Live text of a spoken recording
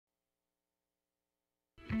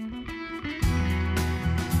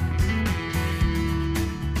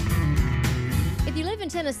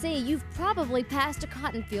Tennessee, you've probably passed a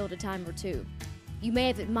cotton field a time or two. You may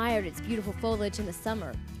have admired its beautiful foliage in the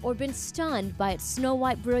summer or been stunned by its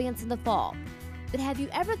snow-white brilliance in the fall. But have you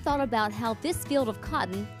ever thought about how this field of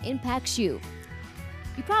cotton impacts you?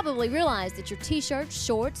 You probably realize that your t-shirts,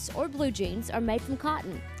 shorts, or blue jeans are made from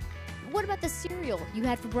cotton. But what about the cereal you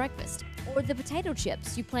had for breakfast or the potato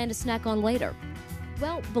chips you plan to snack on later?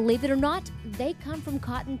 Well, believe it or not, they come from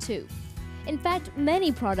cotton too. In fact,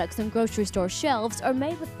 many products on grocery store shelves are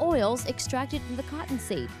made with oils extracted from the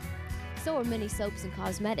cottonseed. So are many soaps and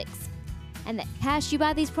cosmetics. And that cash you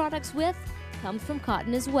buy these products with comes from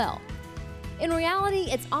cotton as well. In reality,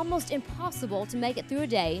 it's almost impossible to make it through a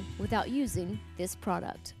day without using this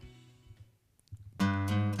product.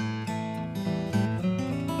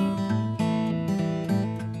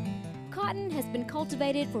 Cotton has been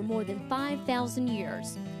cultivated for more than 5,000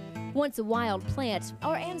 years. Once a wild plant,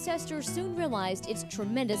 our ancestors soon realized its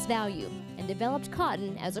tremendous value and developed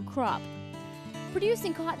cotton as a crop.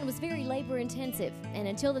 Producing cotton was very labor-intensive, and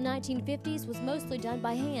until the 1950s was mostly done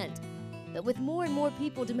by hand. But with more and more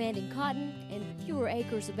people demanding cotton and fewer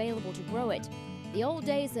acres available to grow it, the old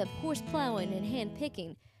days of horse plowing and hand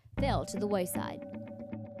picking fell to the wayside.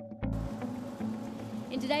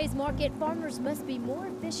 In today's market, farmers must be more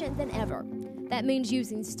efficient than ever. That means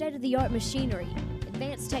using state-of-the-art machinery,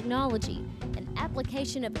 advanced technology, and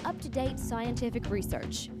application of up-to-date scientific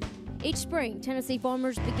research. Each spring, Tennessee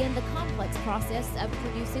farmers begin the complex process of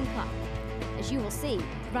producing cotton. As you will see,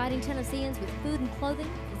 providing Tennesseans with food and clothing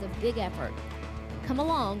is a big effort. Come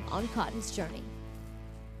along on Cotton's journey.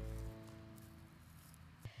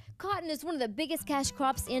 Cotton is one of the biggest cash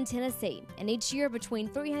crops in Tennessee, and each year between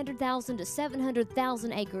 300,000 to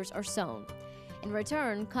 700,000 acres are sown. In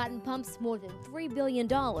return, cotton pumps more than $3 billion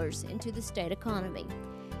into the state economy.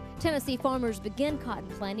 Tennessee farmers begin cotton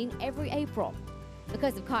planting every April.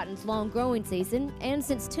 Because of cotton's long growing season, and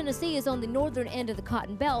since Tennessee is on the northern end of the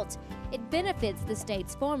cotton belt, it benefits the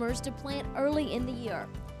state's farmers to plant early in the year.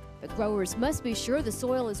 But growers must be sure the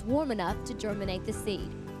soil is warm enough to germinate the seed.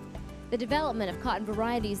 The development of cotton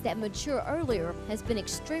varieties that mature earlier has been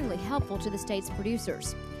extremely helpful to the state's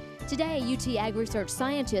producers. Today, UT Ag Research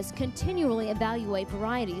scientists continually evaluate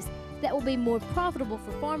varieties that will be more profitable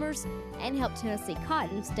for farmers and help Tennessee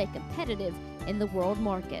cotton stay competitive in the world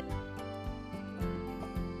market.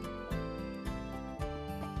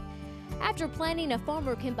 After planting, a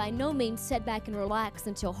farmer can by no means sit back and relax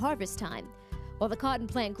until harvest time. While the cotton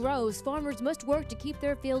plant grows, farmers must work to keep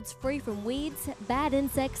their fields free from weeds, bad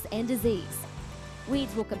insects, and disease.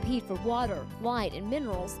 Weeds will compete for water, light, and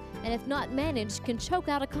minerals, and if not managed, can choke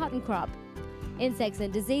out a cotton crop. Insects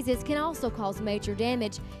and diseases can also cause major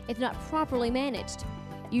damage if not properly managed.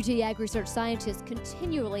 UT Ag Research scientists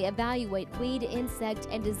continually evaluate weed, insect,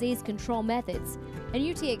 and disease control methods, and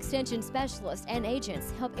UT Extension specialists and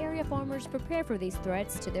agents help area farmers prepare for these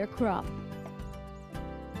threats to their crop.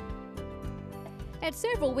 At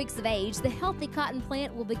several weeks of age, the healthy cotton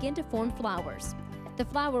plant will begin to form flowers. The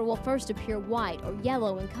flower will first appear white or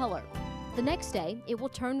yellow in color. The next day, it will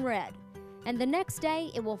turn red. And the next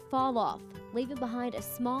day, it will fall off, leaving behind a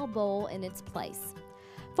small boll in its place.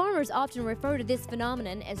 Farmers often refer to this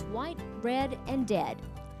phenomenon as white, red, and dead.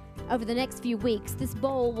 Over the next few weeks, this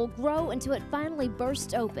boll will grow until it finally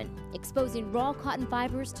bursts open, exposing raw cotton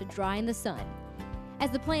fibers to dry in the sun.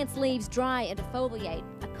 As the plant's leaves dry and defoliate,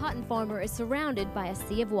 a cotton farmer is surrounded by a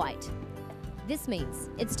sea of white. This means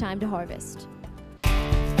it's time to harvest.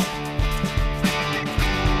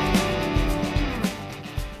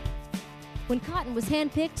 When cotton was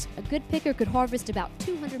hand-picked, a good picker could harvest about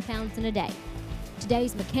 200 pounds in a day.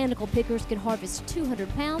 Today's mechanical pickers can harvest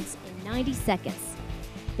 200 pounds in 90 seconds.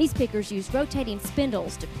 These pickers use rotating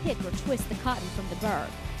spindles to pick or twist the cotton from the burr.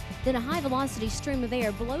 Then a high-velocity stream of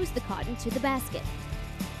air blows the cotton to the basket.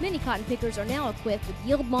 Many cotton pickers are now equipped with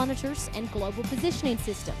yield monitors and global positioning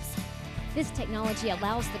systems. This technology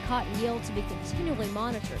allows the cotton yield to be continually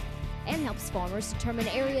monitored and helps farmers determine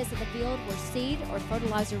areas of the field where seed or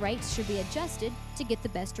fertilizer rates should be adjusted to get the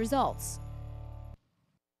best results.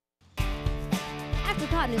 After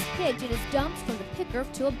cotton is picked, it is dumped from the picker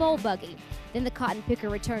to a boll buggy. Then the cotton picker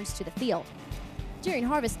returns to the field. During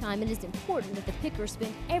harvest time, it is important that the picker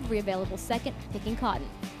spend every available second picking cotton.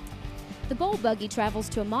 The boll buggy travels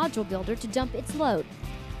to a module builder to dump its load.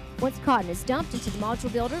 Once cotton is dumped into the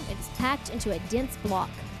module builder, it is packed into a dense block.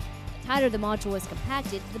 The tighter the module is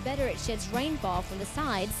compacted, the better it sheds rainfall from the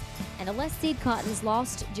sides, and the less seed cotton is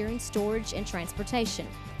lost during storage and transportation.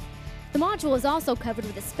 The module is also covered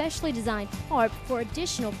with a specially designed tarp for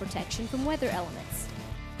additional protection from weather elements.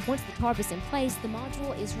 Once the tarp is in place, the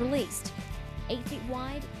module is released. 8 feet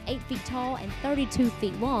wide, 8 feet tall, and 32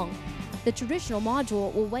 feet long, The traditional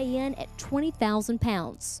module will weigh in at 20,000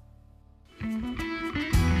 pounds.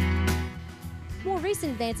 More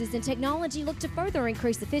recent advances in technology look to further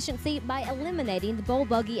increase efficiency by eliminating the bowl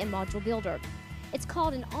buggy and module builder. It's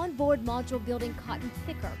called an onboard module building cotton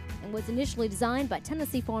picker and was initially designed by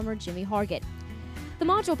Tennessee farmer Jimmy Hargett. The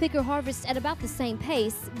module picker harvests at about the same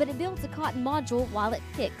pace, but it builds a cotton module while it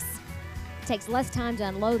picks. It takes less time to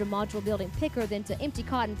unload a module building picker than to empty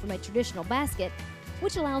cotton from a traditional basket,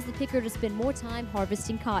 which allows the picker to spend more time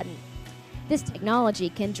harvesting cotton. This technology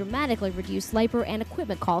can dramatically reduce labor and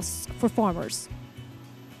equipment costs for farmers.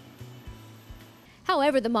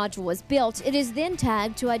 However the module was built, it is then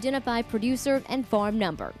tagged to identify producer and farm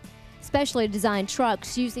number. Specially designed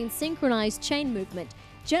trucks using synchronized chain movement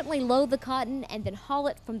gently load the cotton and then haul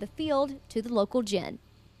it from the field to the local gin.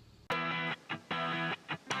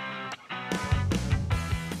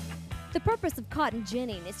 The purpose of cotton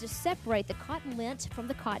ginning is to separate the cotton lint from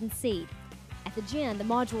the cotton seed. At the gin, the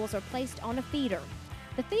modules are placed on a feeder.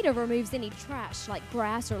 The feeder removes any trash like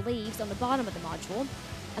grass or leaves on the bottom of the module.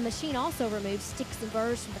 A machine also removes sticks and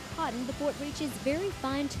burrs from the cotton before it reaches very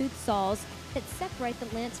fine-toothed saws that separate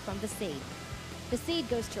the lint from the seed. The seed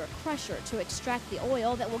goes to a crusher to extract the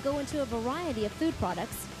oil that will go into a variety of food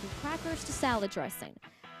products, from crackers to salad dressing.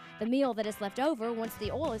 The meal that is left over once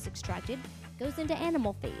the oil is extracted goes into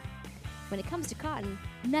animal feed. When it comes to cotton,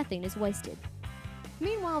 nothing is wasted.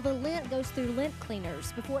 Meanwhile, the lint goes through lint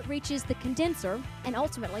cleaners before it reaches the condenser and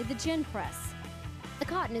ultimately the gin press. The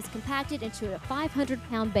cotton is compacted into a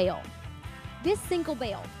 500-pound bale. This single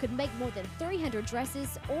bale could make more than 300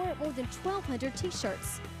 dresses or more than 1,200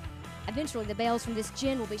 t-shirts. Eventually, the bales from this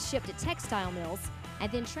gin will be shipped to textile mills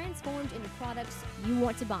and then transformed into products you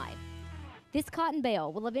want to buy. This cotton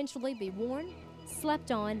bale will eventually be worn,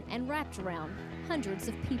 slept on, and wrapped around hundreds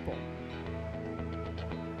of people.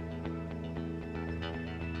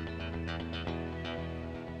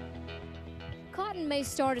 Cotton may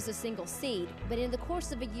start as a single seed, but in the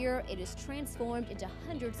course of a year, it is transformed into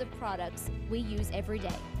hundreds of products we use every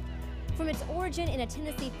day. From its origin in a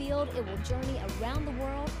Tennessee field, it will journey around the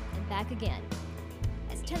world and back again.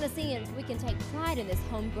 As Tennesseans, we can take pride in this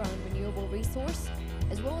homegrown renewable resource,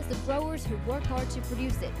 as well as the growers who work hard to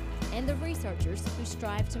produce it, and the researchers who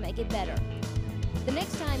strive to make it better. The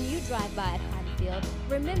next time you drive by a cotton field,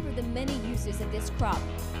 remember the many uses of this crop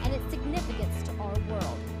and its significance to our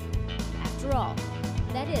world. After all,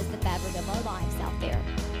 that is the fabric of our lives out there.